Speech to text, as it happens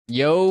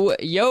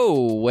Yo,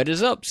 what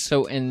is up?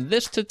 So in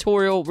this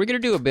tutorial, we're gonna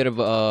do a bit of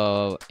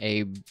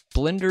a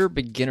Blender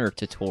beginner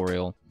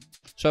tutorial.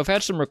 So I've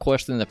had some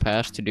requests in the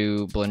past to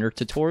do Blender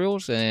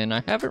tutorials, and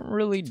I haven't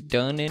really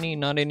done any,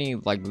 not any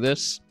like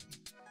this.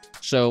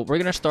 So we're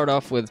gonna start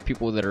off with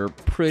people that are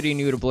pretty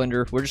new to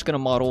Blender. We're just gonna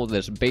model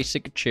this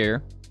basic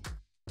chair.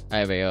 I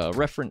have a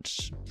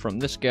reference from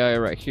this guy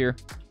right here.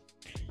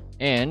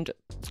 And,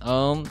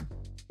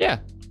 yeah,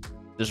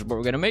 this is what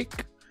we're gonna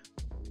make.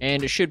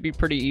 And it should be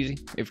pretty easy.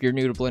 If you're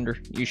new to Blender,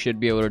 you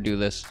should be able to do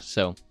this.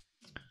 So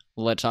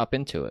let's hop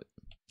into it.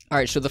 All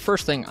right, so the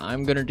first thing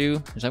I'm gonna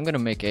do is I'm gonna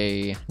make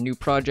a new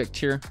project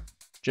here.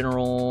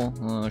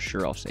 General,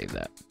 sure, I'll save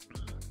that.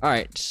 All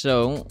right,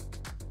 so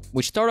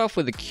we start off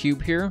with a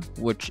cube here,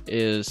 which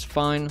is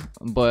fine.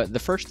 But the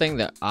first thing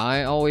that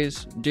I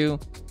always do,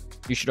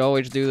 you should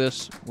always do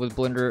this with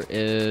Blender,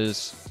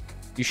 is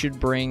you should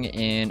bring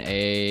in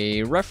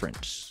a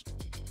reference.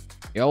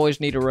 You always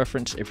need a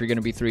reference if you're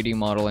gonna be 3D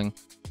modeling.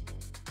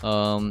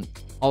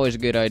 Always a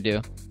good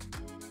idea.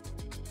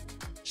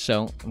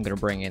 So I'm gonna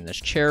bring in this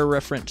chair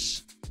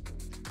reference,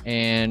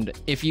 and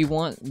if you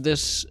want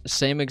this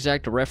same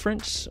exact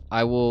reference,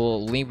 I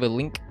will leave a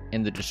link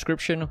in the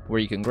description where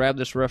you can grab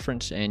this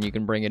reference and you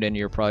can bring it into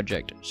your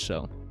project.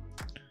 So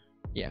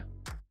yeah,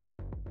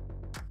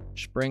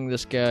 just bring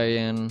this guy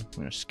in. I'm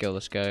gonna scale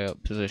this guy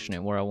up, position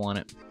it where I want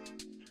it.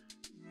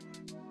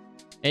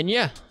 And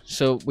yeah,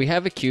 so we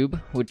have a cube,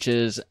 which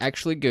is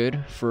actually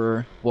good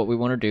for what we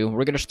want to do.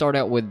 We're going to start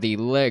out with the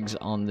legs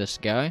on this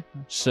guy.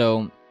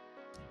 So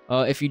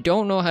if you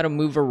don't know how to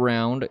move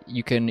around,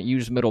 you can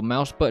use middle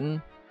mouse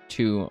button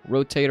to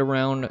rotate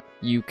around.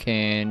 You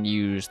can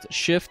use the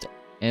shift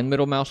and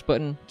middle mouse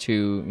button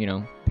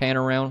to, pan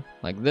around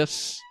like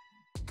this.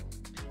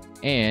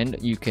 And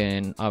you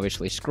can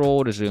obviously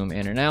scroll to zoom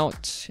in and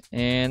out.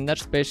 And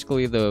that's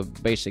basically the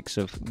basics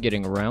of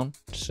getting around.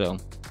 So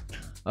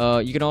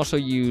you can also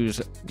use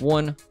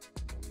 1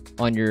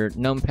 on your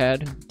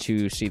numpad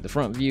to see the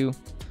front view,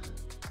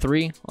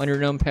 3 on your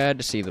numpad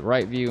to see the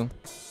right view,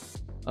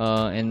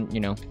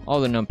 and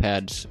all the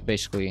numpads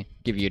basically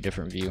give you a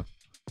different view.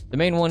 The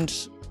main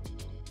ones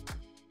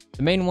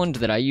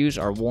that I use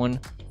are 1,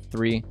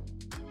 3,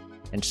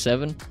 and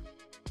 7,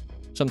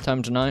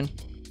 sometimes 9.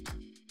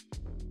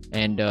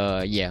 And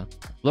yeah,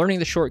 learning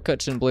the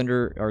shortcuts in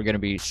Blender are going to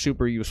be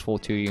super useful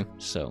to you.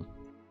 So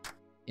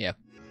yeah.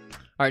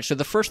 Alright, so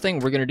the first thing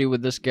we're going to do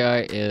with this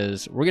guy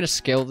is we're going to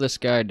scale this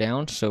guy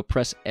down. So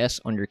press S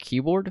on your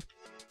keyboard,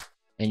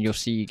 and you'll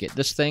see you get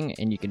this thing,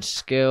 and you can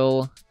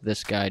scale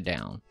this guy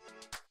down.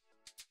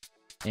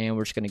 And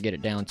we're just going to get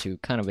it down to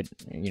kind of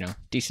a,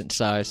 decent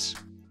size.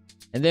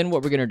 And then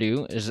what we're going to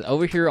do is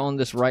over here on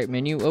this right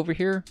menu over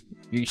here,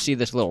 you see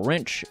this little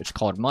wrench. It's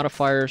called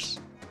modifiers.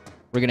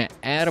 We're going to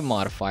add a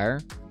modifier.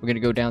 We're going to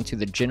go down to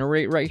the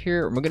generate right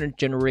here, and we're going to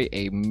generate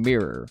a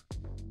mirror.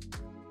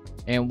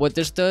 And what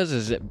this does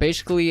is it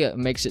basically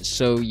makes it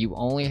so you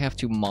only have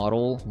to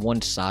model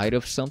one side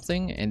of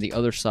something, and the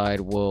other side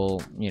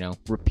will,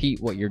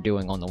 repeat what you're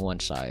doing on the one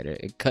side.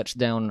 It cuts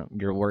down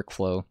your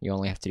workflow. You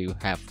only have to do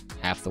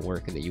half the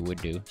work that you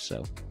would do.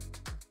 So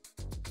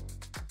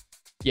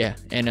yeah,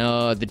 and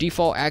the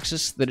default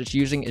axis that it's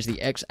using is the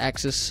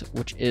x-axis,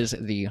 which is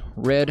the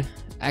red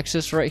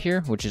axis right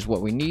here, which is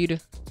what we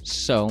need.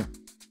 So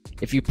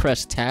if you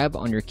press tab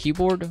on your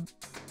keyboard,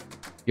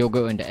 you'll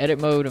go into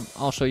edit mode.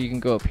 Also, you can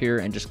go up here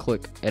and just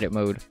click edit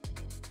mode,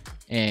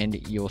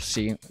 and you'll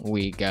see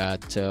we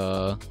got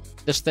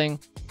this thing.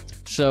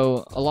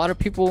 So a lot of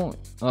people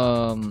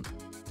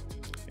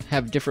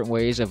have different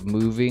ways of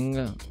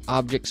moving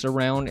objects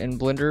around in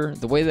Blender.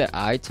 The way that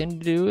I tend to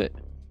do it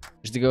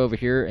is to go over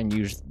here and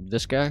use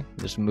this guy,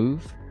 this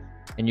move,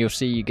 and you'll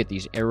see you get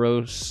these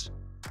arrows,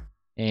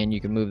 and you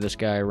can move this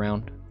guy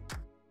around.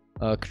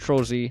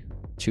 Control Z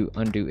to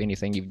undo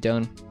anything you've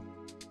done.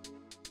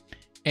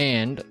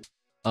 And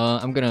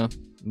I'm gonna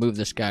move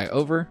this guy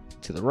over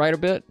to the right a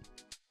bit,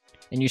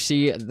 and you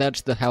see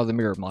that's how the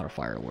mirror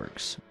modifier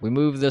works. We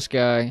move this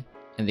guy,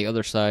 and the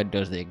other side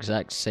does the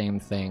exact same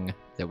thing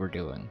that we're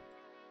doing.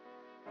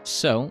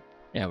 So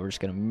yeah, we're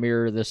just gonna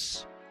mirror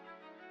this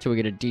till we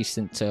get a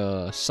decent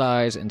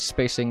size and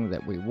spacing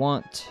that we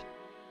want.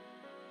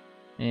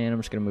 And I'm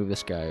just gonna move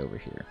this guy over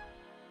here.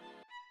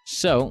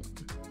 So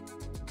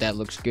that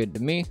looks good to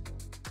me.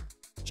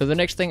 So the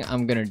next thing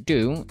I'm gonna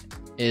do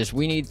is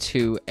we need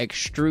to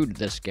extrude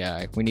this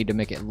guy. We need to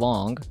make it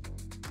long,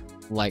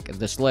 like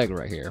this leg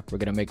right here. We're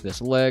gonna make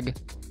this leg,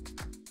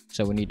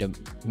 so we need to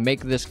make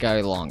this guy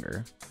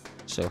longer.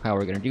 So how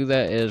we're gonna do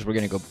that is we're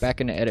gonna go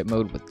back into edit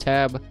mode with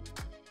tab,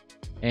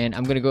 and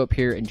I'm gonna go up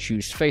here and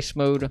choose face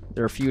mode.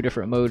 There are a few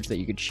different modes that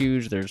you could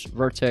choose. There's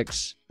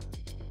vertex,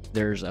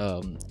 there's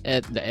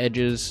the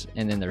edges,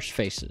 and then there's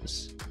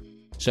faces.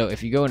 So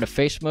if you go into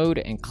face mode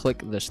and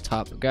click this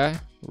top guy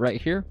right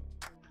here,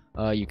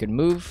 you can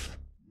move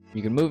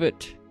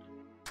it,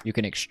 you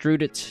can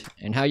extrude it,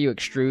 and how you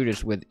extrude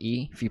is with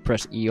E. If you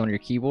press E on your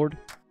keyboard,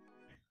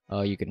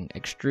 you can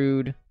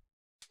extrude,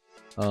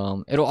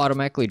 It'll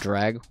automatically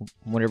drag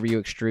whenever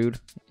you extrude,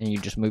 and you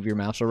just move your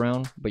mouse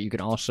around. But you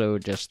can also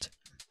just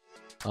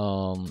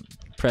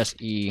press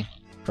E,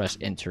 press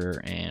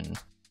Enter, and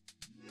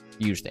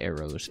use the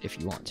arrows if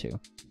you want to.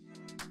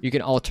 You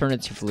can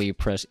alternatively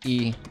press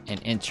E and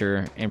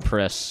Enter and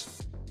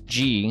press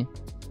G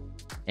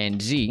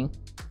and Z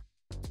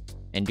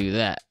and do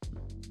that.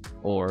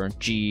 Or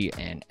G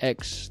and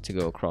X to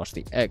go across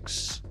the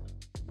X.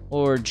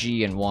 Or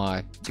G and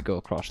Y to go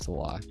across the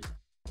Y.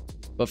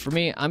 But for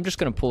me, I'm just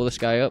going to pull this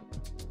guy up.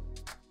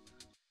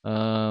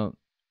 I'm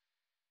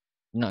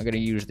not going to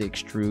use the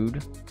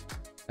extrude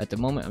at the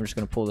moment. I'm just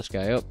going to pull this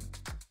guy up.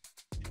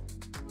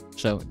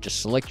 So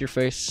just select your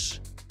face,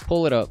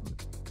 pull it up.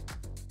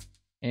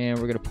 And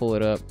we're going to pull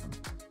it up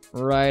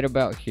right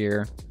about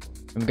here.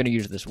 I'm going to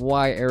use this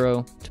Y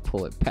arrow to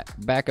pull it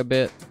back a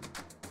bit.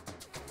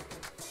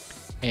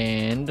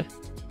 And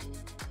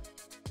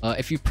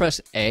if you press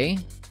A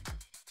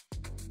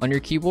on your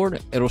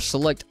keyboard, it'll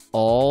select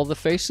all the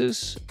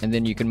faces, and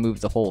then you can move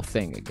the whole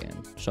thing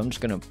again. So I'm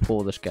just going to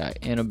pull this guy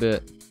in a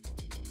bit.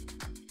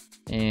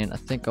 And I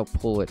think I'll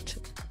pull it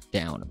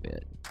down a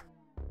bit.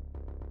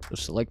 So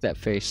select that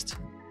face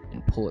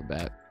and pull it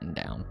back and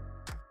down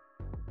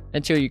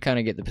until you kind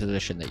of get the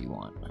position that you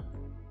want.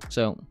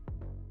 So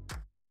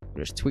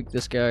we'll just tweak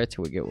this guy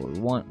till we get what we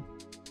want.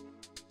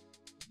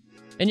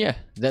 And yeah,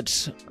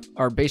 that's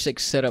our basic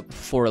setup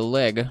for a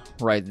leg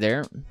right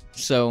there.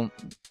 So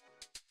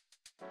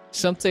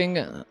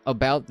something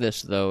about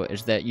this though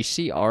is that you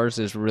see ours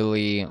is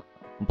really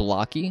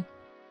blocky.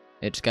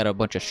 It's got a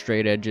bunch of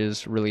straight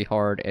edges, really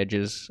hard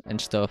edges and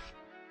stuff.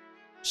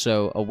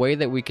 So a way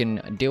that we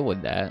can deal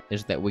with that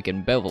is that we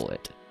can bevel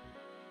it.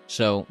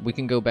 So we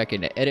can go back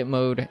into edit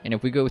mode, and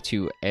if we go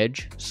to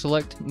edge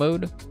select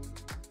mode,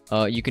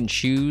 you can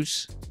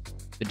choose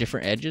the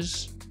different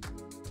edges.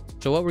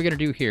 So what we're going to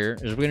do here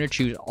is we're going to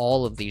choose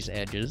all of these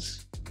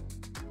edges.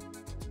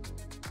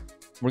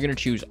 We're going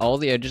to choose all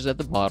the edges at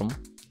the bottom.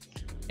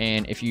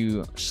 And if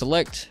you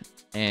select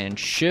and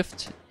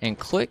shift and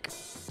click,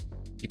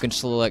 you can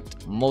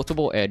select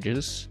multiple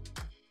edges.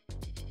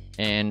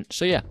 And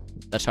so yeah,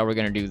 that's how we're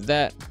going to do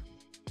that.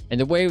 And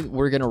the way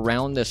we're going to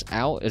round this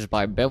out is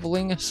by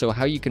beveling. So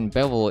how you can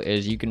bevel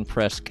is you can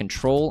press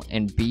Control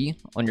and B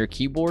on your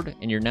keyboard,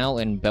 and you're now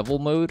in bevel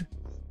mode.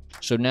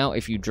 So now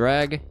if you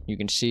drag, you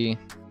can see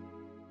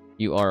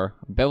you are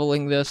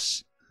beveling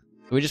this.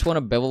 We just want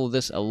to bevel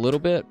this a little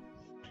bit.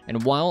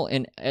 And while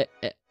in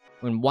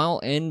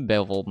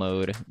bevel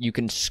mode, you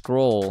can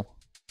scroll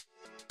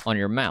on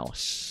your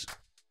mouse,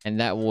 and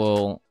that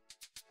will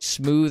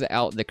smooth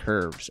out the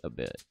curves a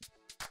bit.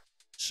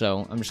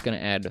 So I'm just going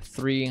to add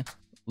 3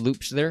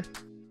 loops there,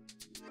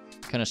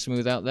 kind of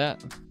smooth out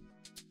that.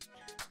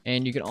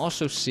 And you can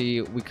also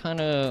see we kind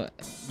of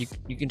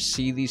you can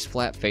see these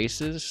flat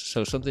faces.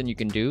 So something you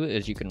can do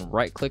is you can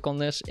right click on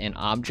this in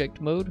object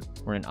mode.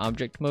 We're in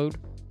object mode.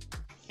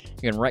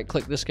 You can right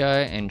click this guy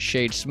and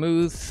shade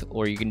smooth,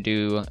 or you can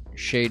do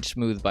shade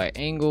smooth by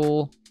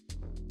angle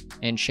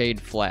and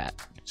shade flat.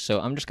 So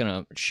I'm just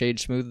gonna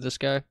shade smooth this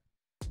guy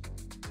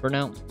for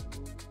now.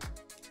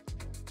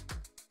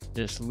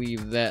 Just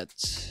leave that.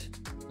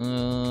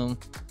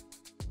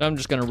 I'm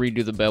just gonna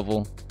redo the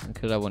bevel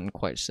because I wasn't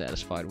quite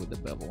satisfied with the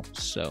bevel.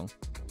 So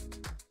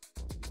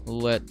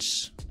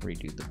let's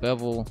redo the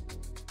bevel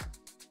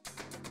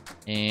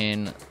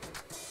and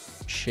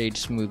shade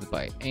smooth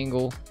by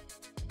angle.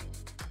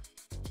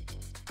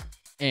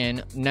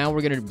 And now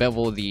we're gonna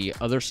bevel the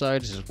other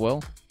sides as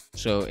well.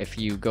 So if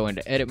you go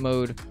into edit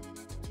mode,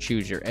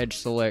 choose your edge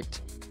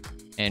select,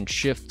 and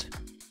shift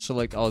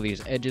select all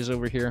these edges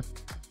over here.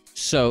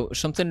 So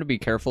something to be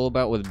careful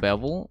about with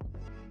bevel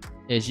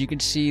is you can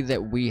see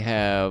that we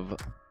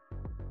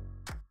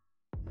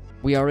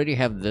already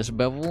have this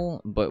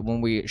bevel, but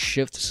when we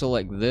shift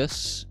select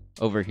this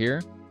over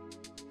here,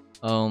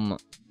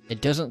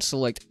 it doesn't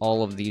select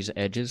all of these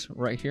edges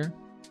right here.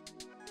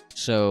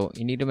 So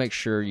you need to make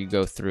sure you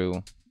go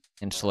through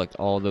and select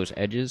all those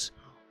edges.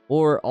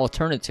 Or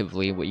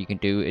alternatively, what you can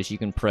do is you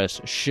can press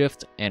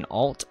Shift and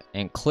Alt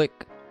and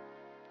click,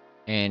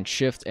 and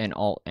Shift and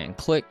Alt and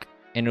click,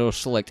 and it'll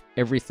select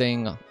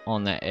everything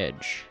on that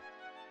edge.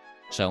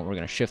 So we're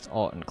going to Shift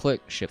Alt and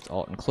click, Shift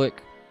Alt and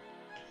click,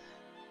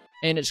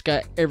 and it's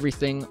got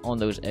everything on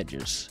those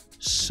edges.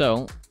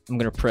 So I'm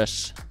going to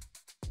press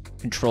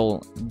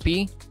Control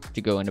B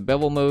to go into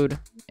bevel mode,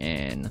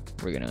 and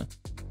we're going to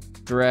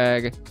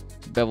drag,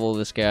 bevel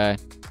this guy,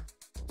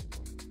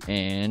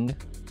 and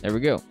there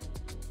we go.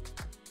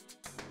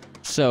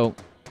 So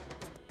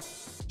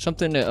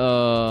something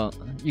that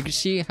you can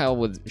see how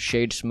with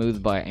shade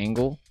smooth by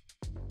angle.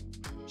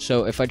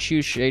 So if I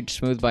choose shade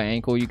smooth by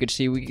angle, you can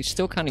see we can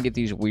still kind of get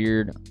these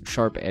weird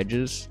sharp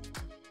edges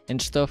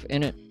and stuff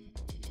in it.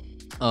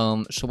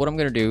 So what I'm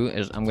gonna do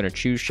is I'm gonna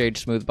choose shade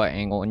smooth by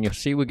angle, and you'll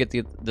see we get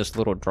this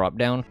little drop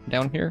down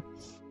here,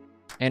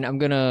 and I'm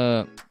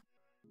gonna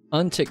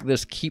untick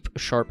this keep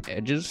sharp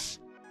edges.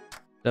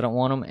 I don't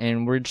want them,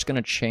 and we're just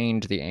gonna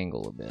change the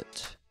angle a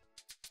bit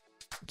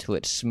until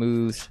it's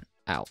smooth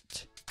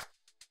out.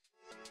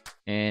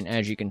 And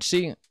as you can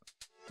see,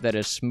 that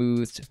is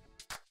smoothed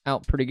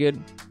out pretty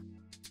good.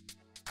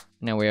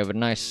 Now we have a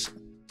nice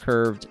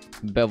curved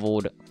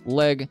beveled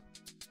leg.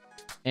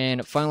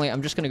 And finally,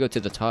 I'm just going to go to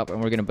the top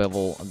and we're going to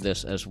bevel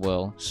this as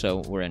well.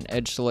 So we're in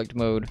edge select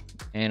mode,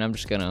 and I'm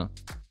just going to,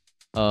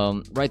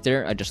 right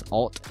there, I just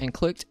alt and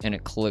clicked, and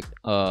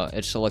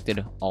it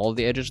selected all of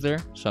the edges there.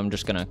 So I'm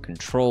just going to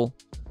Control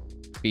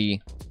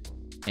B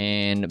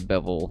and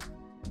bevel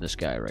this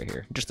guy right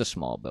here. Just a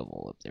small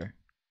bevel up there.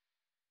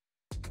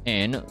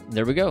 And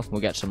there we go. We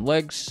got some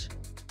legs.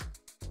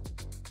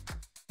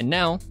 And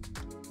now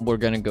we're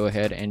gonna go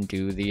ahead and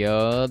do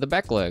the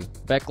back leg.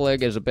 Back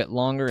leg is a bit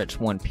longer. It's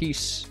one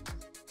piece.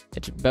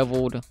 It's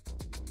beveled,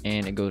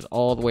 and it goes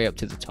all the way up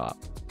to the top.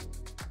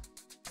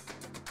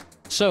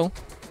 So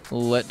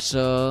let's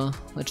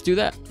do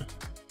that.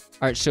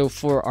 All right. So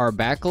for our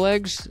back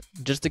legs,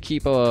 just to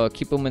keep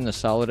them in the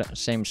solid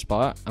same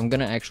spot, I'm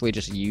gonna actually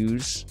just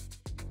use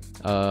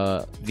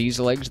these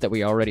legs that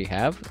we already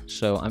have.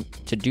 So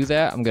to do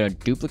that, I'm gonna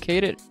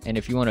duplicate it. And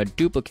if you want to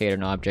duplicate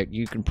an object,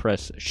 you can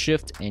press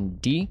Shift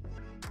and D,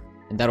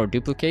 and that'll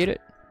duplicate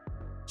it.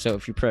 So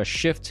if you press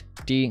Shift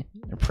D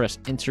and press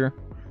Enter,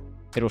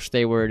 it'll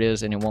stay where it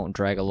is and it won't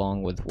drag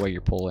along with where you're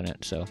pulling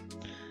it. So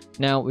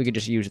now we can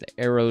just use the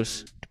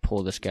arrows to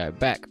pull this guy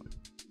back.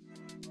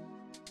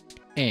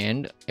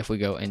 And if we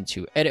go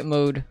into edit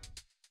mode,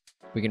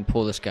 we can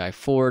pull this guy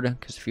forward,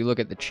 because if you look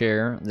at the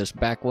chair, this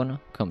back one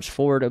comes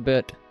forward a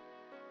bit,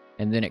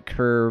 and then it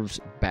curves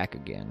back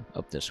again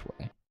up this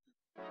way.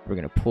 We're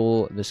going to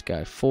pull this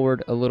guy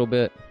forward a little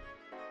bit.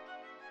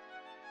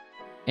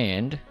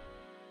 And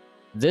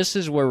this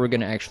is where we're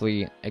going to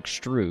actually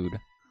extrude.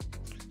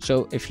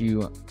 So if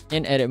you,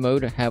 in edit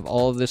mode, have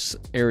all of this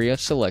area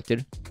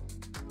selected,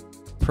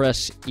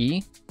 press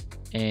E,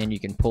 and you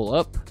can pull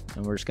up,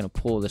 and we're just going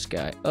to pull this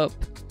guy up.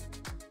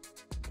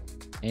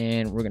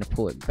 And we're going to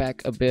pull it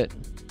back a bit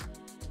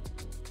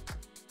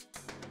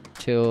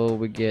till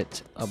we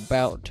get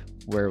about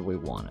where we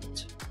want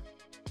it.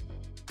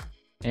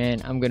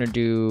 And I'm going to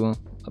do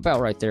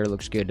about right there.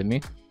 Looks good to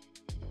me.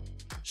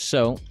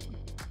 So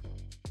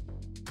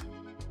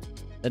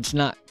that's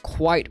not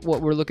quite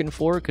what we're looking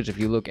for, because if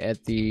you look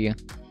at the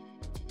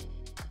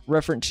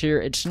reference here,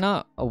 it's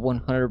not a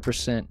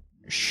 100%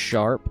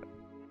 sharp,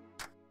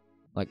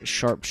 like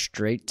sharp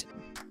straight,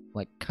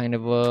 like kind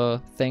of a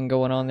thing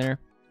going on there.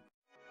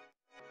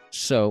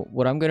 So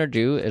what I'm going to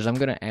do is I'm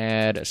going to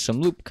add some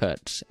loop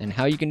cuts. And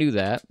how you can do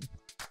that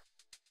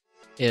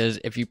is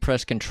if you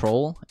press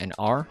Control and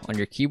R on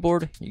your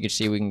keyboard, you can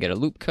see we can get a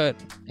loop cut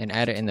and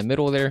add it in the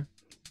middle there.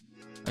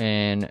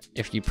 And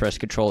if you press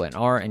Control and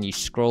R and you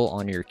scroll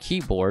on your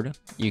keyboard,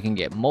 you can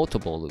get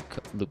multiple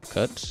loop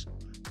cuts,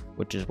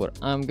 which is what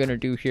I'm going to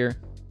do here.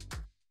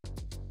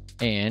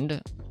 And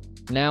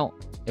now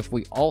if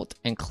we Alt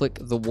and click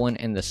the one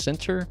in the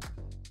center,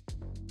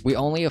 we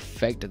only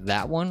affect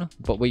that one,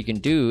 but what you can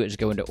do is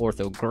go into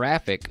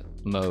orthographic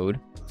mode.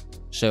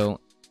 So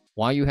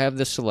while you have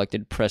this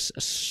selected, press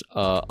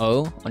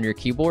O on your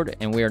keyboard,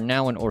 and we are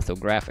now in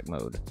orthographic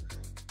mode.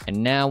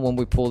 And now when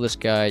we pull this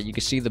guy, you can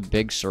see the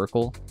big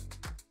circle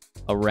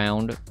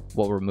around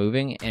what we're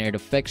moving, and it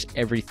affects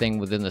everything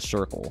within the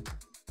circle.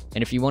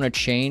 And if you want to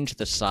change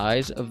the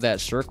size of that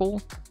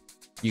circle,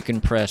 you can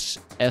press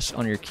S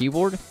on your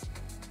keyboard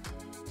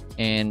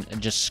and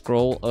just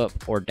scroll up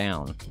or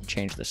down and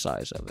change the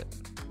size of it.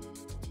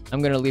 I'm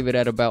going to leave it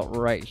at about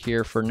right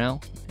here for now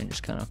and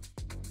just kind of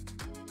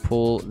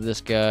pull this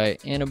guy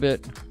in a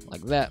bit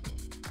like that.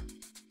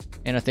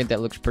 And I think that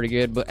looks pretty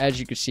good. But as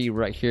you can see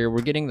right here,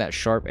 we're getting that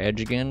sharp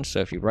edge again. So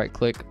if you right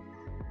click,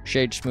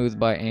 shade smooth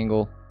by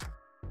angle,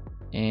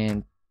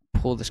 and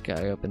pull this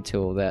guy up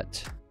until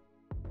that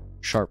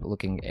sharp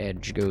looking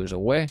edge goes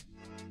away.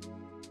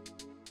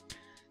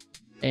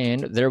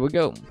 And there we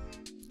go.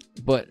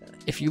 But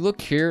if you look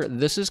here,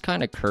 this is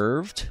kind of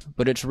curved,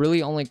 but it's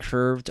really only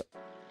curved,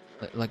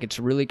 like it's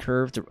really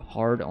curved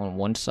hard on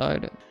one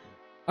side.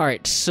 All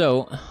right,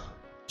 so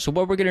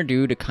what we're gonna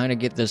do to kind of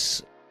get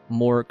this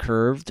more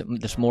curved,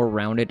 this more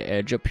rounded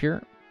edge up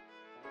here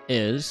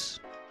is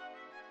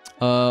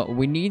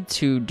we need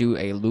to do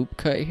a loop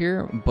cut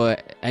here.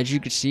 But as you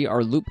can see,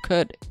 our loop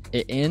cut,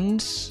 it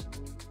ends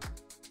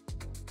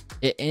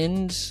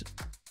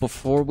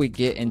before we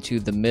get into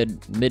the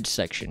mid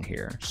section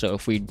here. So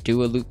if we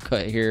do a loop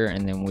cut here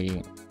and then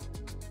we,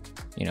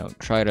 you know,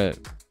 try to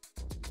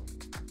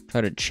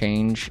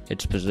change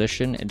its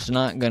position, it's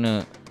not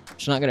gonna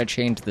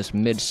change this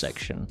mid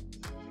section.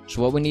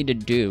 So what we need to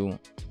do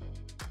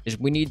is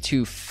we need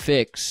to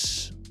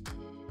fix,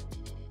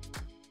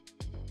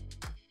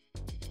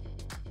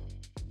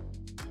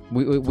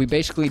 we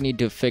basically need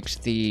to fix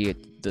the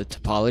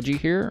topology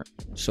here.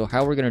 So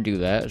how we're gonna do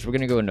that is we're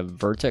gonna go into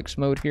vertex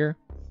mode here.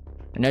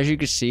 And as you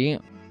can see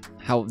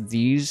how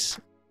these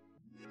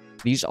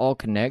all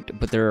connect,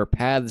 but there are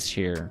paths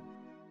here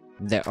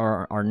that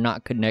are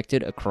not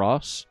connected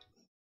across.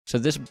 So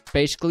this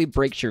basically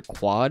breaks your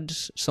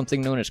quads,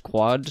 something known as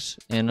quads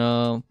in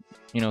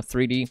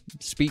 3D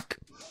speak.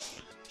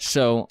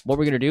 So what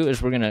we're gonna do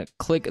is we're gonna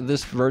click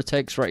this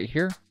vertex right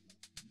here,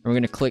 We're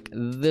going to click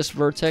this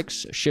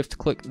vertex, shift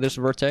click this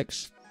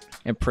vertex,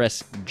 and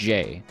press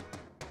J.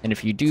 And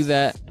if you do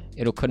that,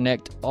 it'll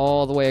connect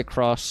all the way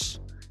across.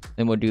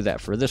 Then we'll do that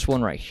for this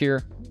one right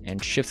here,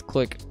 and shift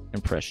click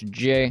and press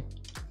J.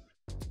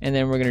 And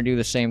then we're going to do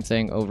the same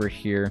thing over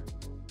here.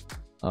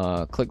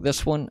 Click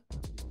this one.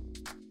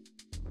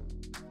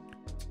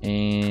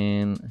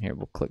 And here,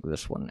 we'll click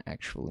this one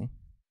actually.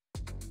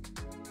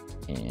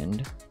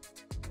 And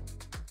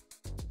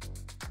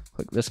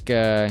click this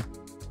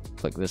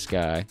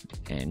guy,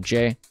 and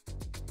J.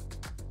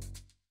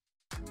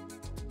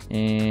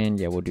 And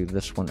yeah, we'll do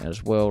this one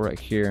as well right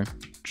here,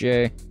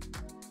 J.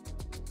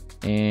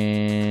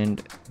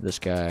 And this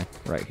guy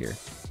right here,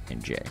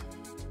 and J.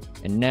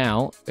 And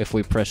now, if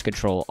we press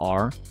Control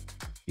R,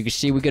 you can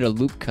see we get a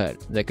loop cut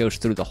that goes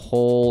through the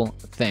whole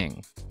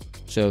thing.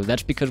 So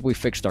that's because we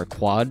fixed our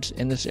quads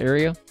in this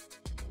area.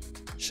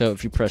 So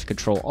if you press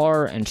Control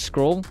R and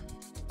scroll,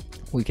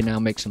 we can now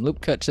make some loop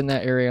cuts in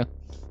that area.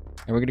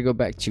 And we're gonna go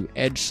back to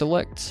Edge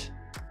Select.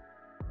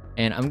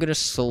 And I'm gonna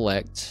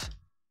select,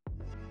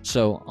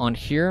 so on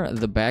here,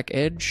 the back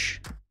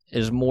edge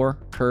is more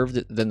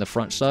curved than the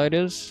front side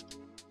is.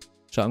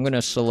 So I'm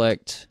gonna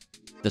select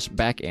this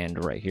back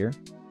end right here.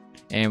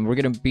 And we're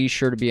gonna be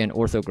sure to be in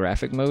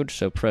orthographic mode.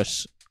 So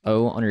press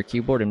O on your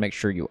keyboard and make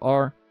sure you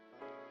are.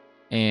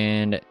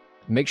 And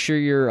make sure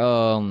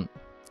your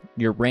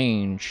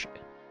range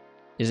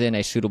is in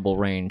a suitable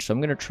range. So I'm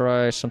gonna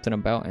try something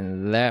about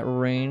in that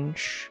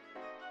range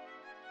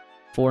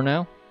for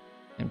now,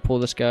 and pull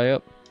this guy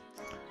up.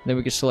 Then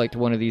we can select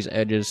one of these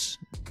edges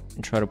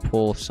and try to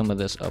pull some of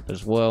this up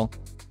as well.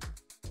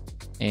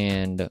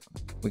 And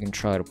we can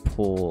try to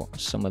pull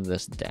some of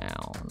this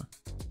down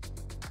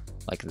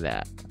like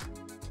that.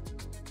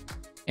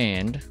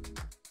 And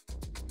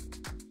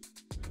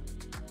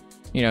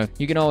you know,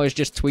 you can always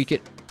just tweak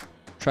it,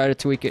 try to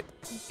tweak it,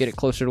 get it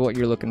closer to what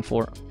you're looking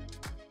for.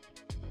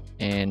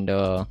 And you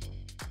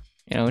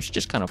know, it's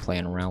just kind of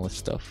playing around with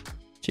stuff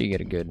so you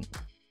get a good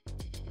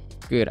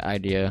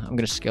idea. I'm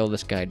gonna scale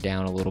this guy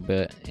down a little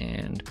bit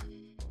and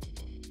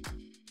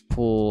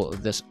pull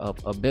this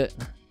up a bit.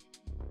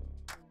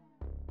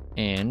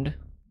 And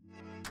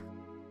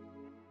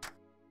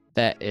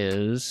that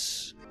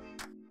is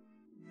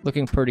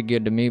looking pretty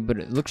good to me, but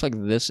it looks like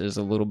this is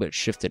a little bit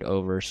shifted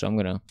over, so I'm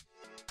gonna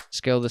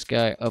scale this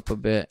guy up a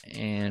bit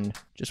and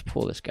just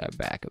pull this guy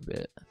back a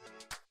bit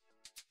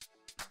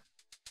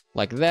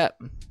like that.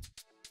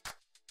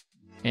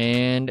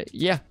 And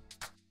yeah,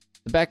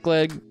 the back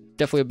leg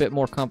definitely a bit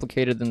more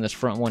complicated than this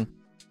front one,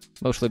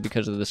 mostly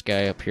because of this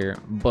guy up here,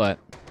 but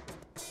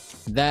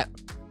that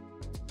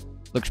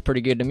looks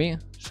pretty good to me.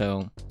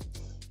 So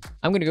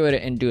I'm gonna go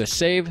ahead and do a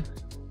save.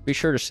 Be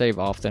sure to save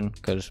often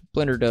because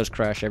Blender does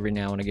crash every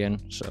now and again.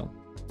 So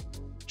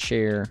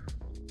share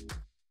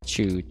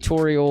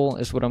tutorial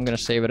is what I'm gonna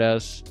save it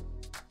as.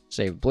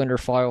 Save Blender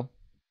file.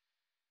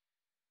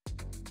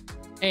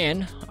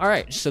 And all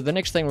right, so the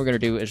next thing we're gonna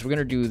do is we're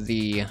gonna do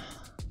the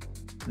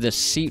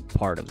seat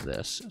part of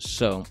this.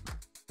 So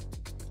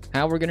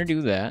how we're gonna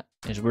do that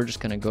is we're just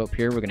gonna go up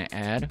here, we're gonna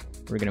add,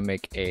 we're gonna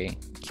make a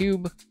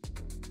cube,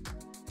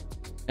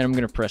 and I'm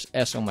gonna press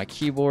S on my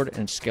keyboard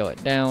and scale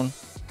it down.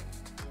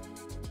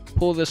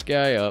 Pull this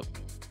guy up,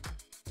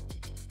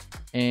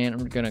 and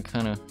I'm gonna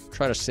kind of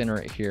try to center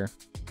it here.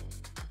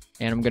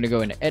 And I'm gonna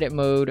go into edit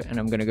mode, and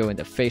I'm gonna go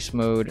into face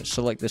mode,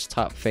 select this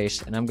top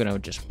face, and I'm gonna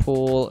just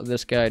pull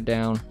this guy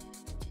down.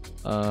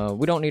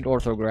 We don't need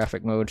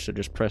orthographic mode, so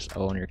just press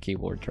O on your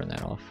keyboard, turn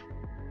that off.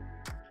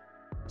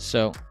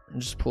 So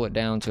just pull it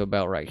down to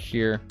about right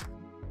here.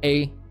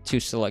 A to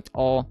select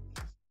all,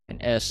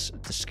 and S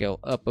to scale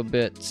up a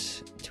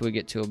bit till we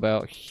get to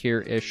about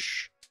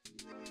here-ish.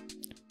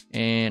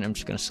 And I'm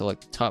just gonna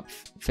select the top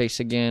face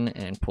again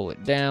and pull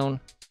it down.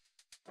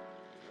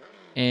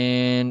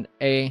 And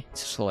A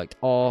to select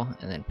all,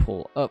 and then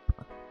pull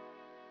up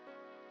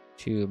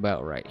to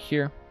about right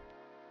here.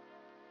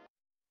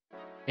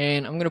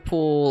 And I'm gonna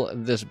pull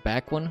this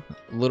back one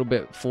a little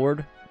bit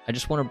forward. I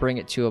just want to bring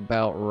it to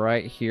about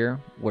right here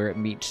where it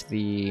meets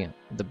the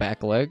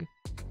back leg.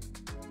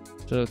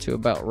 So to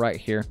about right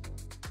here.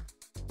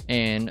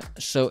 And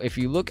so if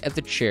you look at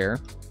the chair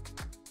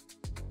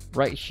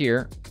right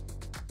here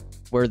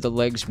where the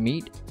legs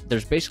meet,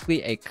 there's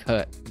basically a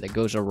cut that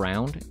goes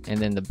around, and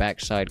then the back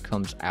side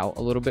comes out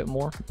a little bit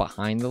more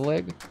behind the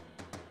leg.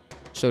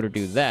 So to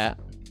do that,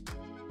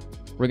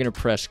 we're gonna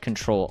press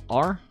Control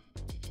R,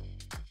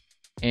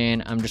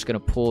 and I'm just gonna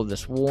pull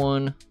this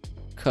one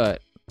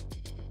cut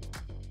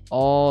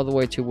all the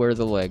way to where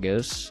the leg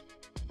is.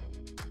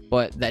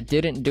 But that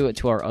didn't do it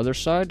to our other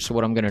side, so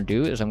what I'm gonna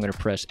do is I'm gonna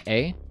press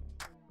A, and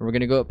we're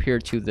gonna go up here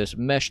to this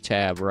mesh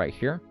tab right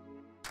here,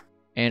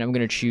 and I'm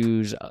gonna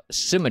choose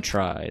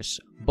symmetrize,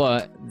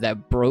 but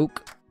that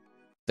broke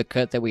the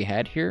cut that we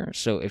had here.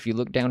 So if you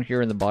look down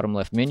here in the bottom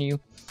left menu,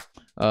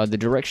 the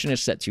direction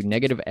is set to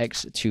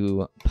 -X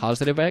to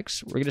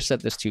 +X. We're gonna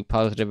set this to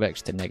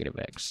 +X to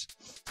 -X.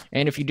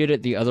 And if you did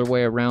it the other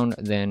way around,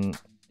 then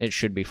it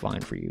should be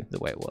fine for you the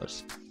way it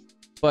was.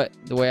 But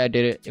the way I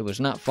did it, it was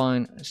not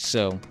fine.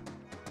 So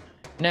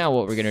Now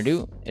what we're gonna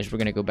do is we're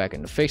gonna go back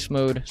into face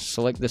mode,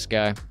 select this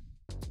guy,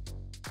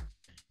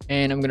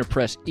 and I'm gonna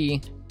press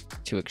E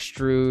to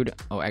extrude.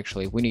 Oh,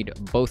 actually, we need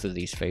both of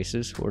these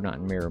faces. We're not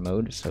in mirror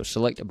mode, so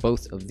select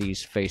both of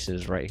these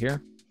faces right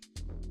here.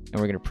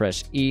 And we're gonna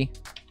press E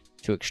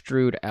to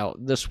extrude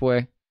out this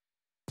way.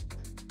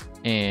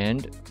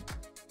 And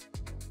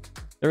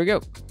there we go.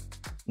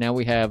 Now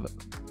we have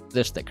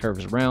this that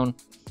curves around.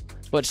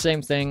 But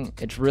same thing,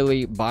 it's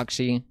really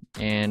boxy,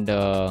 and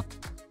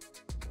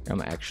I'm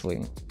gonna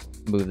actually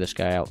move this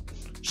guy out.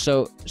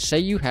 So say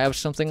you have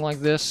something like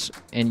this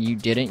and you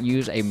didn't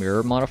use a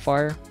mirror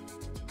modifier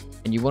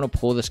and you want to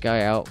pull this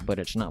guy out, but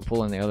it's not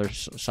pulling the other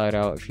side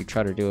out. If you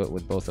try to do it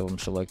with both of them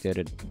selected,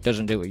 it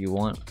doesn't do what you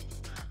want.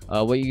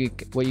 What you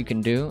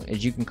can do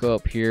is you can go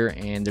up here,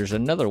 and there's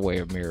another way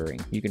of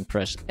mirroring. You can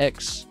press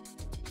X,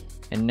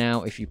 and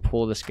now if you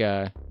pull this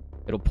guy,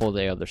 it'll pull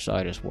the other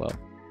side as well.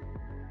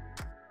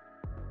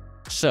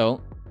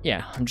 So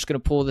yeah, I'm just gonna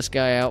pull this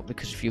guy out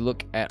because if you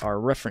look at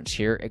our reference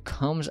here, it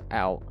comes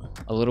out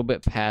a little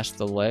bit past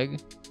the leg.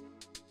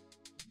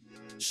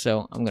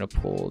 So I'm gonna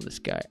pull this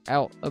guy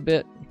out a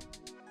bit,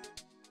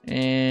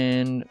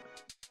 and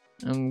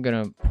I'm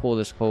gonna pull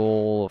this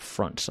whole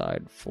front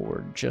side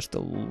forward just a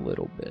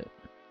little bit,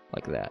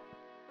 like that.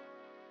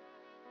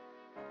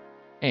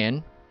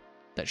 And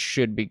that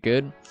should be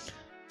good.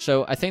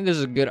 So I think this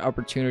is a good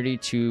opportunity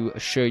to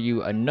show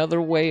you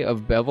another way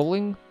of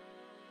beveling,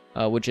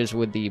 which is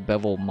with the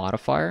bevel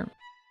modifier.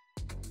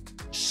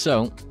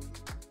 So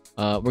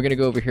we're gonna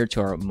go over here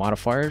to our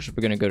modifiers.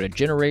 We're gonna go to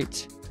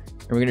generate,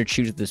 and we're gonna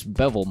choose this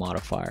bevel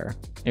modifier.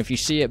 And if you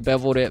see it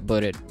beveled it,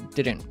 but it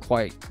didn't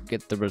quite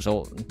get the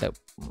result, that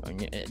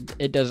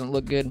it doesn't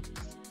look good.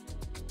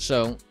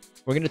 So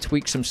we're gonna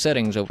tweak some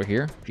settings over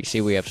here. If you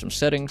see, we have some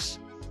settings.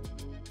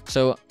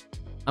 So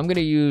I'm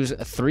gonna use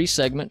 3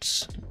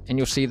 segments, and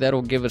you'll see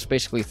that'll give us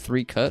basically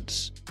 3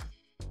 cuts.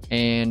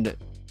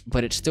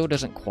 But it still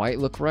doesn't quite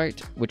look right,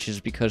 which is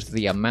because of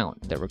the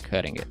amount that we're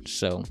cutting it.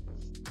 So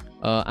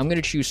I'm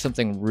going to choose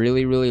something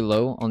really, really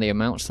low on the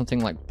amount, something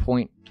like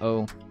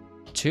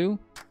 0.02.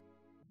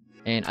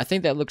 And I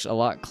think that looks a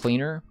lot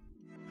cleaner.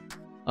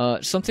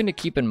 Something to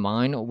keep in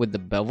mind with the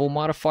bevel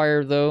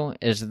modifier, though,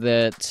 is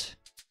that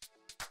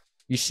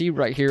you see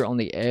right here on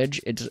the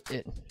edge,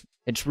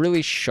 it's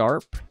really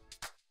sharp.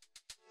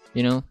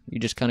 You know, you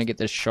just kind of get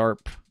this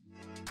sharp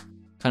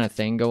kind of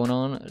thing going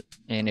on.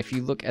 And if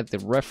you look at the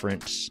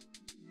reference,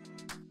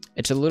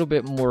 it's a little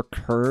bit more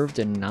curved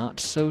and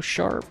not so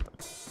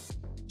sharp.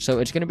 So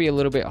it's going to be a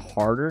little bit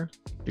harder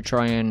to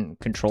try and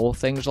control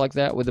things like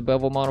that with the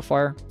bevel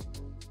modifier.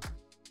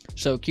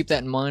 So keep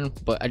that in mind,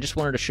 but I just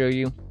wanted to show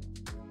you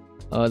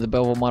the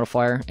bevel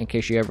modifier in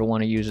case you ever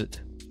want to use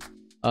it.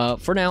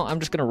 For now, I'm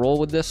just going to roll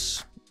with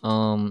this.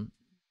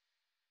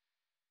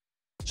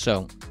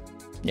 So,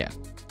 yeah.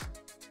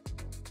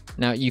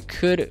 Now, you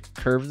could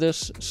curve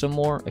this some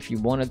more if you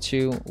wanted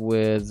to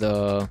with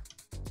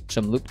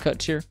some loop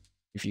cuts here.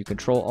 If you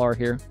control R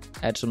here,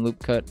 add some loop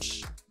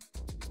cuts.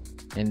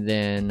 And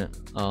then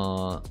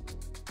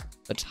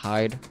let's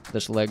hide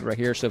this leg right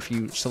here. So if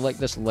you select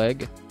this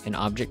leg in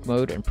object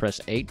mode and press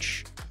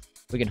H,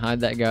 we can hide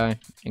that guy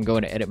and go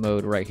into edit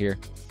mode right here.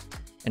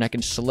 And I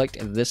can select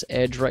this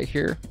edge right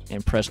here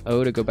and press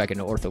O to go back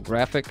into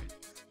orthographic.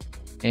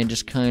 And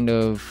just kind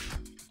of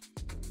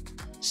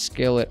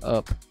scale it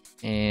up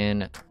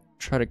and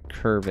try to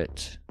curve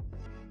it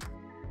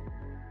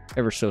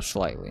ever so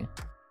slightly.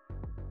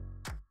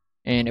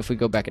 And if we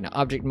go back into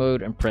object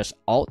mode and press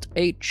Alt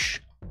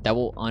H, that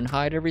will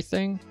unhide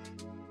everything.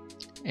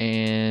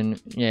 And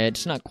yeah,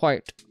 it's not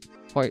quite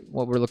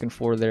what we're looking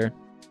for there.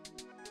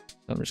 So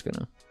I'm just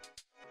gonna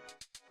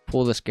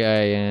pull this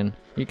guy in.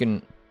 You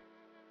can,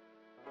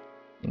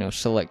 you know,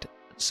 select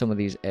some of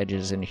these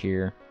edges in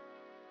here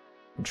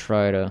and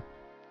try to.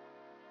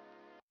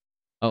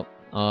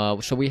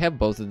 So we have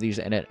both of these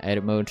in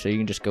edit mode, so you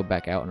can just go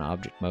back out in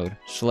object mode,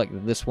 select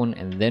this one,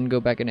 and then go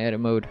back in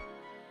edit mode.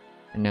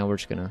 And now we're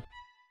just gonna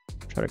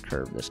try to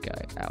curve this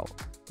guy out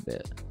a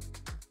bit.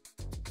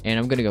 And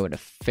I'm gonna go into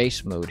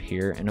face mode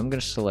here, and I'm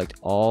gonna select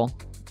all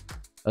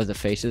of the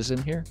faces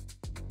in here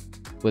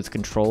with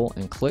control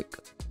and click,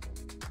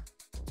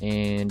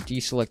 and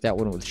deselect that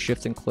one with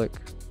shift and click.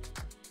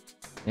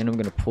 And I'm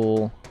gonna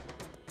pull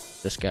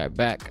this guy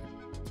back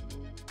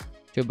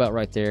to about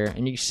right there,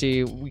 and you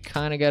see we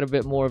kind of got a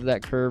bit more of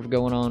that curve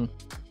going on.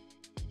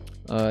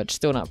 It's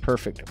still not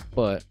perfect,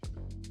 but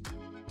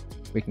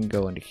we can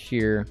go into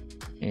here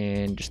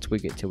and just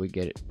tweak it till we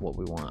get it what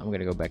we want. I'm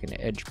gonna go back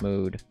into edge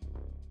mode,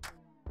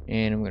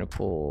 and I'm gonna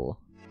pull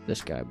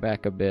this guy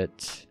back a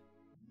bit,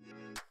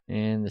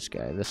 and this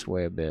guy this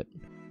way a bit,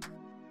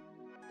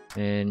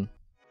 and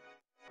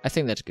I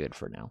think that's good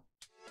for now.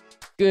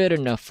 Good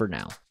enough for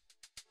now.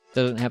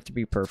 Doesn't have to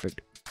be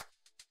perfect.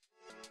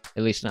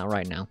 At least not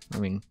right now. I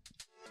mean,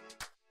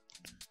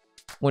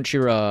 once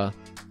you're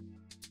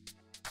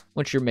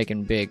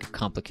making big,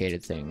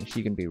 complicated things,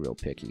 you can be real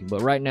picky.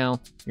 But right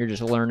now, you're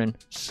just learning,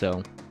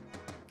 so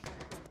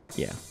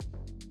yeah.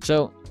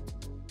 So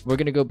we're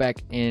gonna go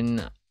back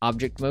in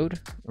object mode,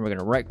 and we're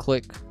gonna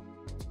right-click,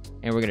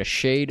 and we're gonna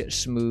shade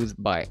smooth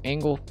by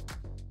angle,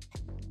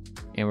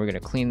 and we're gonna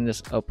clean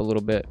this up a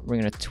little bit. We're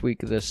gonna tweak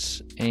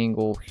this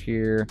angle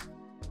here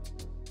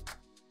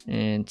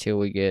until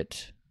we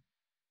get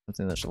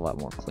something that's a lot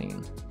more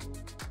clean.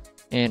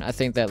 And I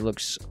think that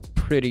looks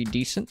pretty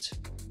decent.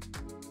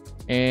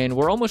 And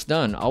we're almost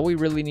done. All we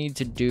really need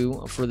to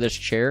do for this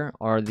chair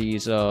are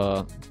these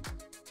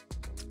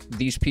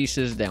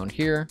pieces down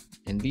here,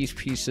 and these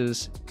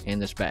pieces,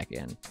 and this back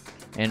end.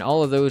 And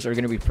all of those are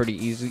going to be pretty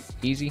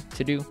easy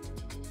to do.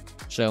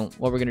 So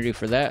what we're going to do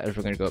for that is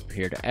we're going to go up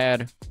here to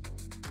add.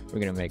 We're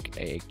going to make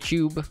a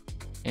cube,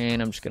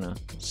 and I'm just going to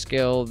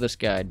scale this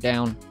guy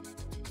down.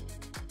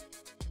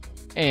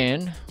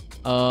 And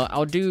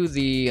I'll do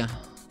the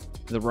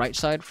right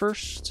side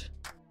first.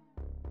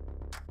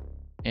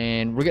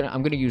 And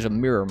I'm gonna use a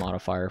mirror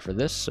modifier for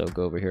this. So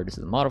go over here to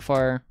the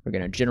modifier. We're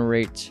gonna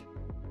generate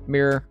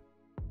mirror,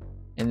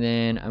 and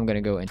then I'm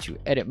gonna go into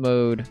edit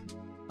mode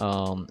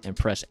and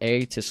press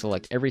A to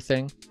select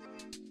everything.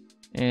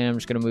 And I'm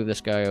just gonna move this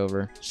guy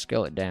over,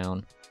 scale it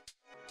down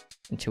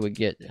until we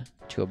get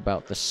to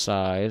about the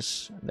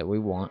size that we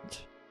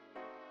want.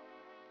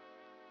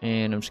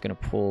 And I'm just gonna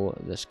pull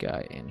this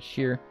guy in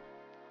here.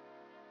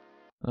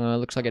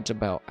 Looks like it's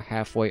about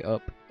halfway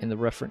up in the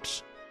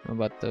reference.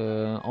 About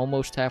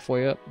almost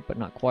halfway up, but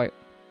not quite.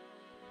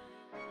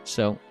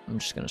 So I'm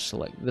just gonna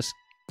select this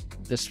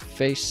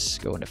face,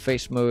 go into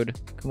face mode,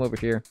 come over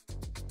here,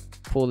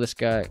 pull this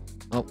guy.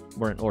 Oh,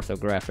 we're in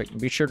orthographic.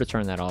 Be sure to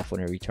turn that off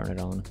whenever you turn it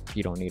on if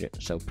you don't need it.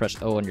 So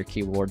press O on your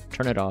keyboard,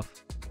 turn it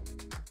off,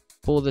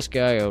 pull this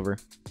guy over,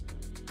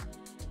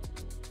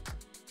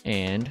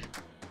 and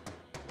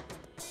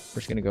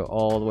we're just gonna go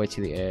all the way to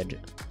the edge.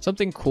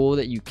 Something cool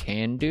that you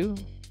can do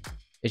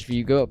is if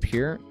you go up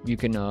here, you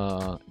can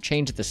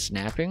change the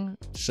snapping.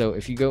 So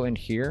if you go in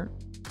here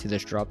to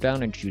this drop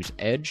down and choose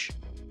edge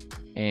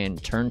and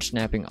turn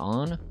snapping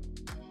on,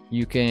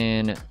 you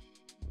can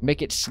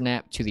make it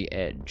snap to the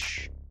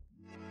edge,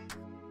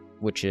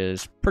 which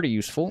is pretty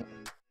useful.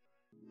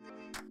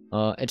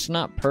 It's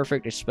not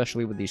perfect,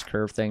 especially with these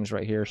curved things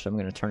right here, so I'm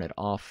going to turn it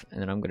off,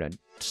 and then I'm going to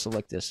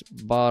select this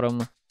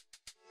bottom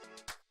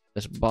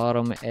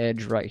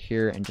edge right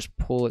here and just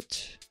pull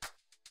it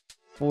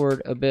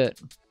forward a bit.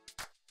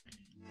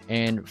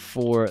 And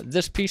for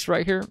this piece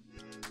right here,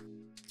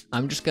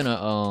 I'm just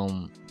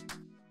gonna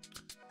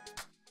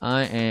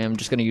I am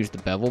just gonna use the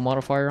bevel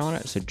modifier on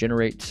it. So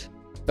generate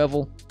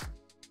bevel,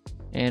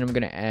 and I'm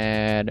gonna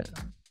add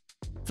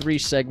 3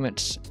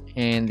 segments,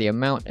 and the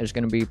amount is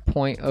gonna be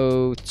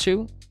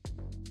 0.02,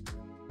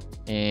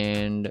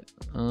 and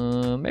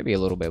maybe a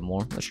little bit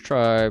more. Let's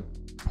try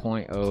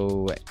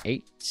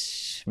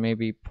 0.08,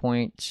 maybe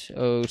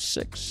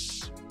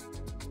 0.06.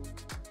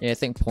 Yeah, I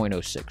think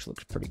 0.06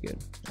 looks pretty good,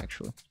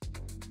 actually.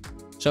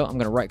 So I'm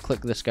gonna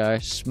right-click this guy,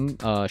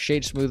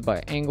 shade smooth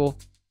by angle,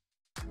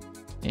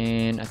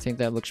 and I think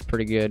that looks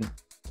pretty good.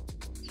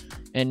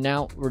 And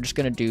now we're just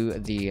gonna do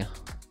the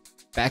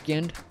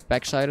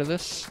backside of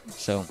this.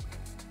 So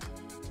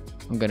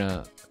I'm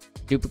gonna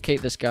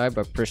duplicate this guy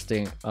by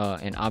pressing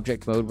in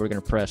object mode. We're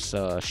gonna press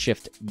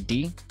Shift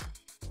D,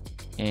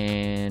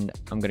 and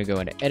I'm gonna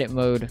go into edit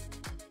mode,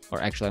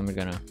 or actually I'm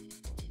gonna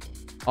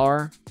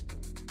R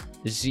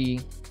Z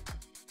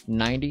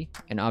 90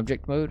 in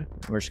object mode.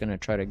 We're just gonna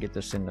try to get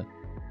this into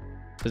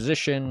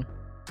position,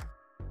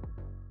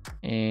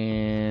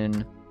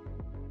 and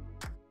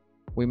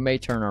we may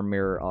turn our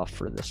mirror off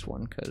for this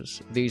one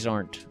because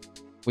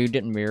we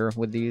didn't mirror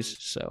with these.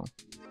 So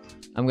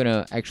I'm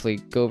gonna actually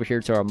go over here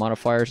to our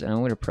modifiers, and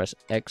I'm gonna press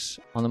X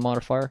on the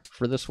modifier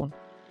for this one,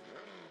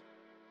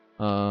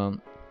 because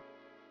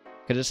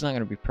it's not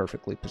gonna be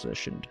perfectly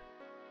positioned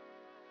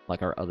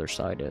like our other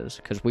side is,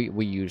 because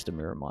we used a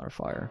mirror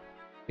modifier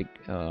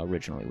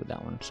originally with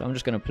that one. So I'm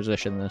just going to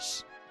position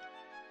this.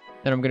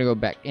 Then I'm going to go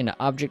back into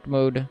object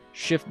mode,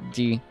 Shift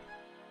D,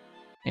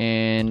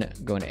 and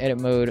go into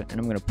edit mode, and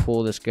I'm going to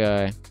pull this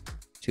guy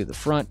to the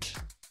front.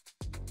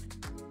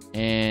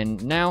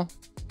 And now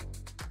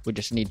we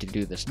just need to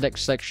do this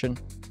next section.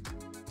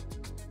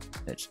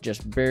 It's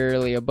just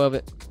barely above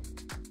it.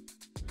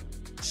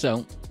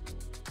 So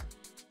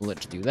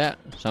let's do that.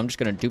 So I'm just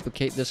going to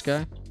duplicate this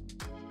guy,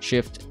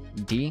 Shift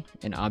D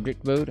in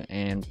object mode,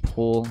 and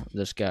pull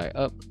this guy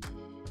up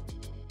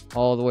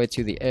all the way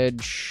to the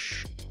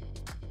edge.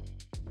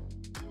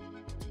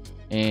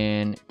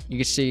 And you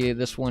can see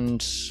this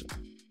one's,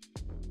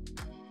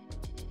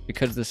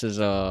 because this is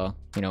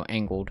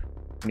angled,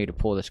 we need to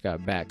pull this guy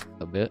back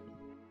a bit.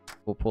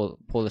 We'll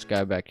pull this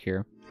guy back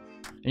here,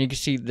 and you can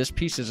see this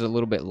piece is a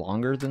little bit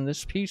longer than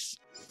this piece.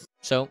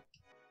 So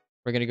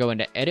we're gonna go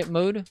into edit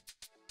mode, and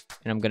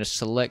I'm gonna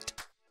select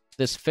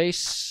this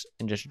face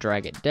and just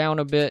drag it down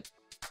a bit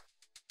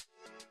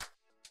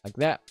like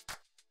that.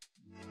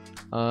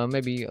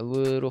 Maybe a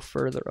little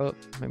further up,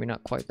 maybe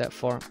not quite that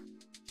far.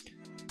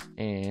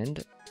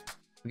 And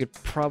we could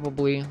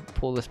probably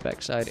pull this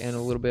backside in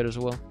a little bit as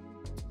well.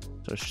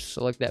 So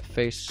select that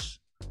face,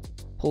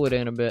 pull it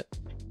in a bit,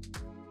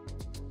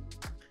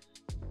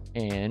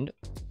 and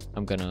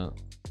I'm gonna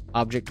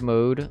object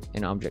mode.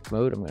 In object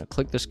mode, I'm going to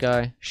click this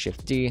guy,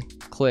 Shift D,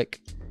 click,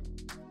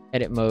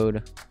 edit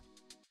mode,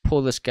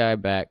 pull this guy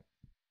back,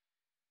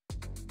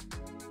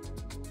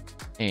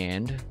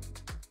 and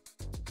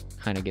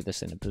kind of get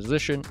this into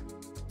position.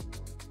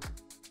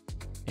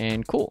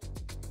 And cool.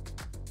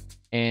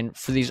 And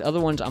for these other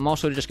ones, I'm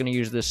also just going to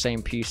use this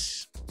same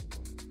piece.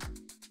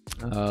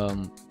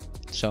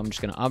 So I'm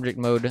just going to object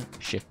mode,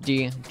 Shift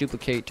D,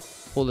 duplicate,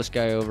 pull this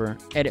guy over,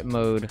 edit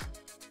mode.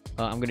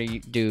 I'm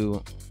going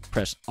to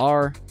press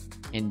R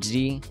and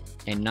Z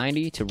and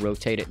 90 to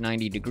rotate it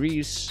 90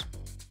 degrees.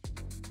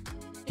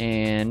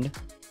 And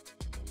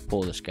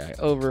pull this guy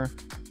over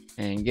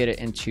and get it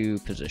into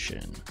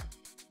position.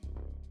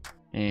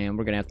 And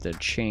we're going to have to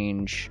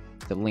change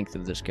the length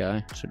of this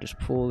guy. So just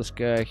pull this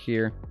guy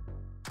here.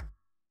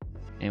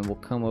 And we'll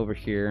come over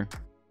here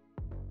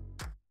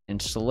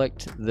and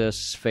select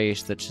this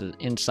face that's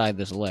inside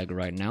this leg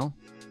right now.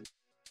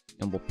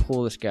 And we'll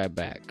pull this guy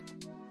back.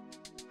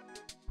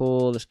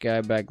 Pull this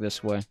guy back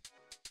this way.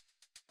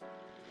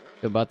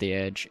 To about the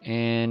edge.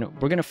 And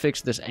we're going to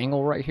fix this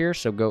angle right here.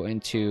 So go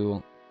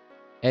into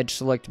edge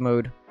select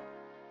mode.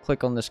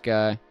 Click on this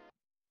guy.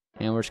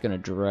 And we're just going to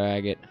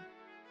drag it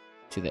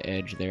to the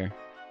edge there.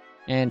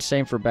 And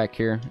same for back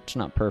here. It's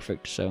not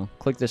perfect. So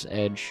click this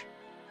edge.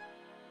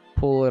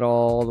 Pull it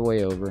all the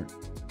way over.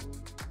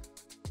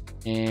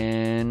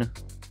 And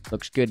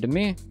looks good to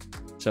me.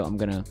 So I'm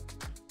gonna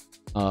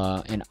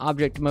in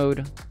object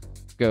mode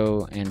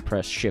go and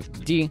press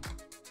Shift D,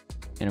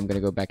 and I'm gonna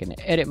go back into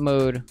edit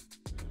mode,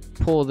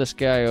 pull this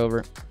guy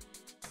over,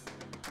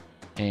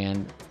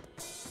 and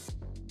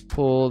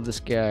pull this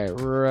guy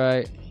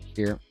right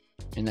here,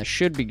 and that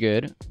should be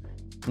good.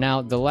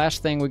 Now the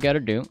last thing we got to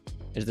do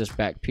is this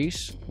back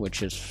piece,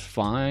 which is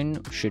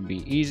fine, should be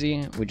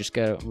easy. We're just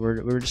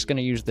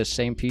gonna use the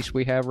same piece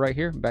we have right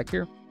here, back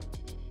here.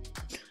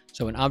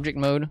 So in object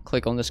mode,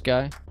 click on this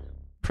guy,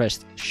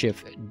 press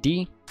Shift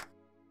D,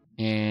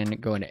 and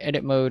go into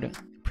edit mode,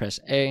 press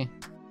A,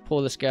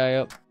 pull this guy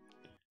up,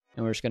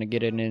 and we're just gonna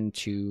get it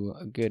into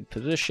a good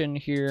position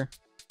here.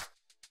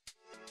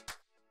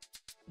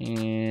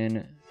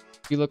 And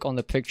if you look on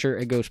the picture,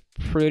 it goes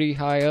pretty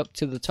high up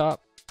to the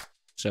top.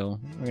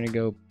 So we're gonna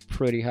go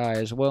pretty high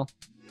as well.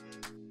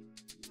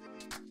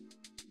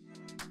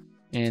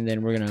 And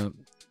then we're gonna,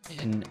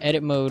 in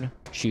edit mode,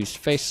 choose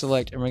face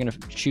select, and we're gonna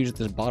choose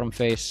this bottom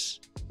face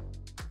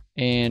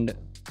and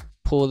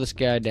pull this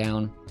guy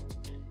down,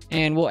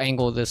 and we'll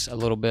angle this a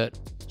little bit.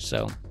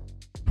 So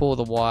pull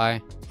the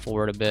Y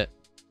forward a bit,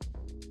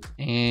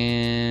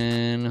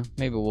 and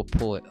maybe we'll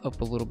pull it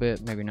up a little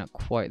bit, maybe not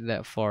quite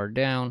that far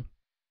down.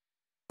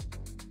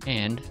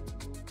 And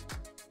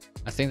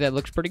I think that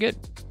looks pretty good.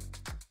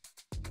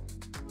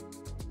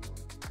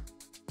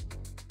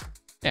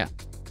 Yeah,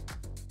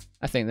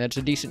 I think that's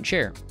a decent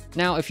chair.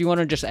 Now, if you want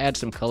to just add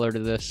some color to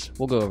this,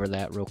 we'll go over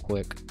that real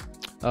quick.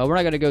 We're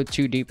not going to go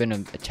too deep into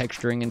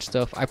texturing and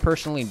stuff. I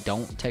personally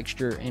don't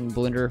texture in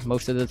Blender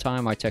most of the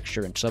time. I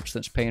texture in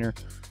Substance Painter.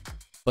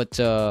 But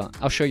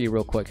I'll show you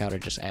real quick how to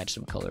just add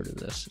some color to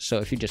this. So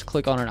if you just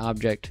click on an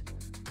object,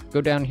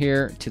 go down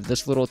here to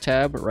this little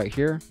tab right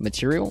here,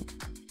 Material.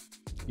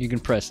 You can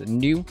press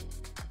New,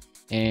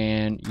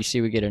 and you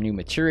see we get a new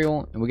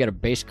material, and we got a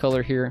base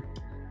color here.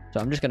 So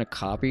I'm just going to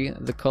copy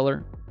the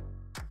color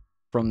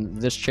from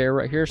this chair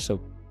right here. So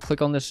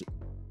click on this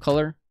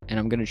color, and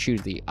I'm going to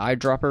choose the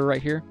eyedropper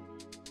right here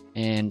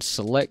and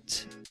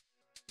select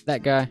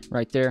that guy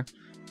right there.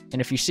 And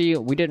if you see,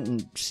 we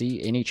didn't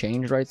see any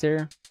change right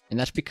there, and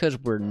that's because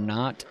we're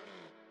not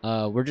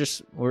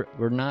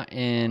not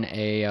in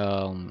a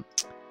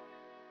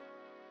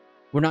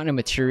we're not in a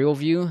material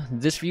view.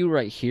 This view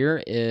right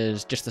here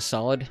is just a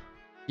solid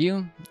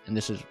view, and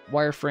this is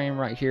wireframe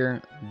right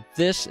here.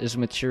 This is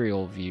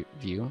material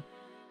view,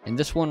 and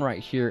this one right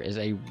here is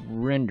a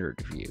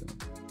rendered view.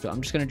 So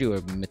I'm just going to do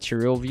a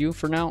material view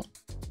for now,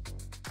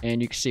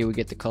 and you can see we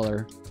get the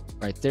color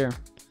right there.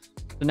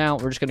 So now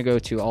we're just going to go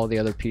to all the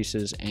other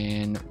pieces,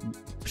 and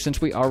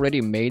since we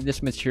already made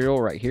this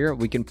material right here,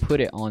 we can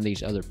put it on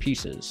these other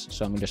pieces.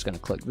 So I'm just going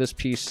to click this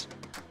piece,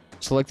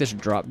 select this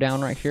drop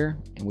down right here,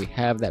 and we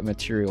have that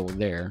material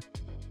there,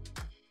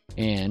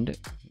 and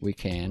we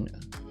can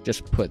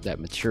just put that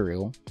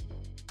material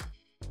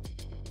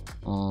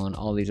on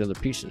all these other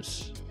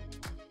pieces.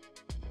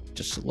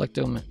 Just select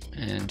them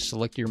and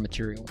select your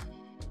material.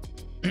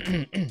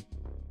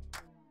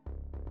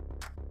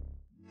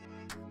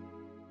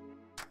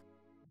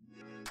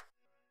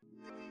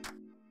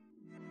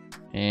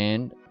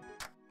 And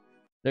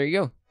there you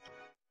go.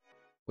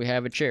 We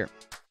have a chair.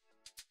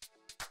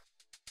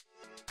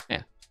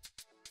 Yeah.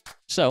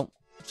 So,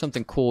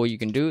 something cool you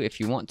can do if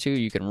you want to,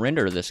 you can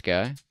render this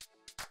guy.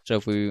 So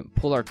if we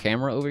pull our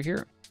camera over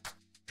here,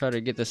 try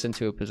to get this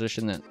into a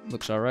position that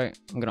looks alright.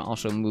 I'm going to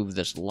also move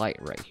this light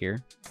right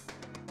here.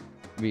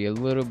 Be a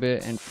little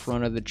bit in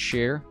front of the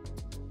chair.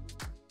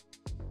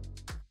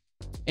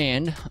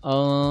 And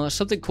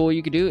something cool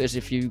you could do is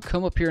if you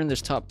come up here in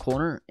this top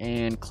corner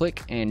and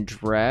click and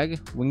drag,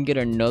 we can get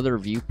another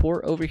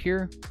viewport over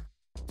here.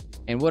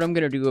 And what I'm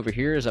going to do over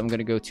here is I'm going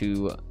to go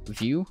to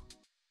View.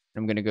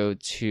 I'm going to go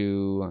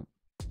to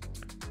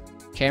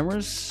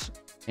Cameras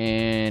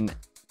and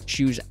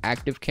choose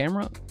Active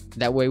Camera.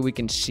 That way we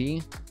can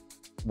see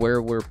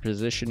where we're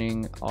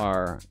positioning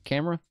our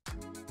camera.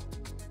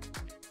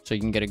 So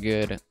you can get a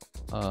good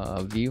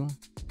view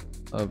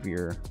of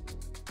your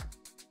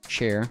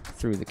chair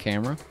through the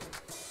camera.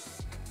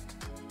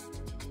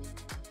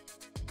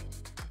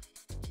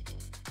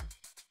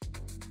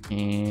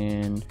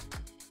 And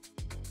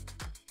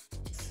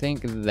I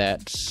think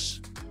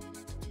that's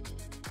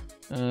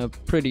a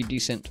pretty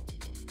decent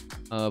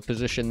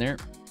position there.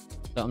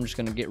 So I'm just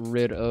going to get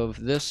rid of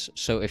this.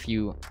 So if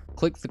you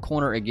click the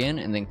corner again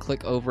and then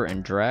click over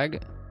and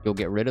drag, you'll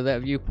get rid of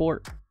that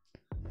viewport.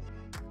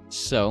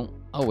 So,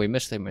 oh, we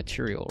missed a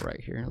material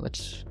right here.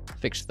 Let's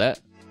fix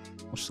that.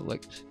 We'll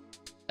select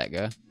that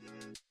guy.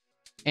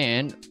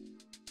 And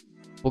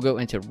we'll go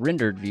into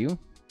rendered view.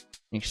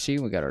 You can see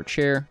we got our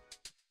chair.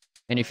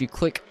 And if you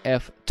click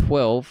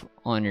F12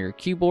 on your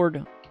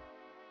keyboard,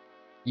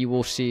 you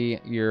will see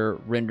your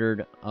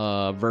rendered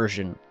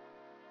version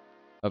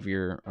of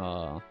your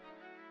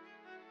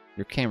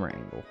camera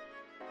angle.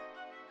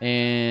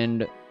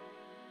 And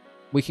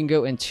we can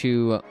go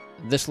into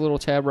this little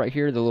tab right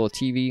here, the little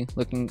TV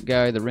looking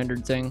guy, the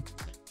rendered thing.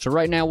 So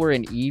right now we're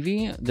in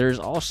Eevee. There's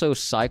also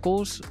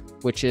cycles,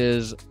 which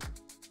is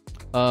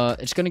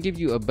it's going to give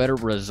you a better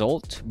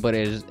result, but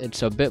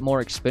it's a bit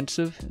more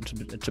expensive.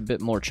 It's a bit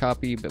more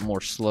choppy, a bit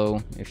more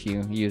slow if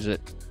you use it,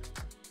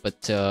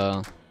 but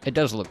it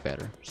does look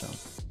better. So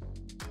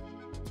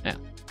yeah,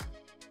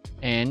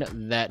 and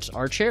that's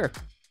our chair.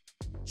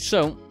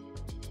 So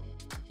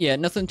yeah,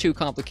 nothing too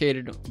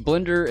complicated.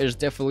 Blender is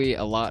definitely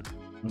a lot,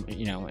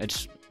 you know,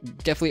 it's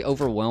definitely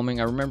overwhelming.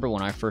 I remember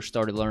when I first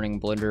started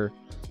learning Blender,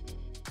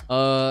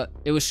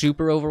 it was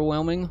super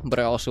overwhelming, but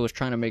I also was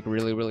trying to make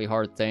really, really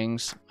hard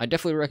things. I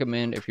definitely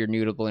recommend, if you're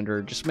new to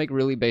Blender, just make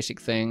really basic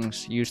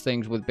things, use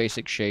things with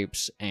basic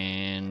shapes,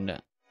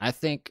 and I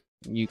think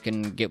you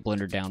can get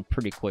Blender down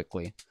pretty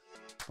quickly.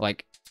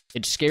 Like,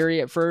 it's scary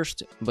at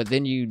first, but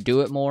then you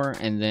do it more,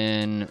 and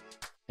then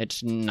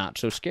it's not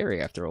so scary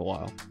after a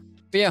while.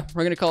 But yeah,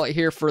 we're going to call it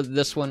here for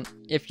this one.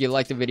 If you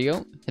liked the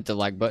video, hit the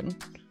like button.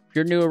 If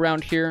you're new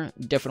around here,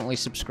 definitely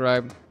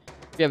subscribe.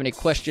 If you have any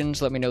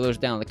questions, let me know those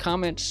down in the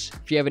comments.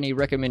 If you have any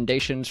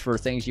recommendations for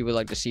things you would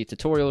like to see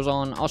tutorials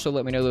on, also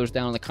let me know those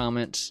down in the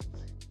comments.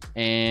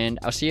 And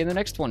I'll see you in the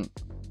next one.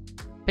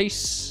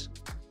 Peace.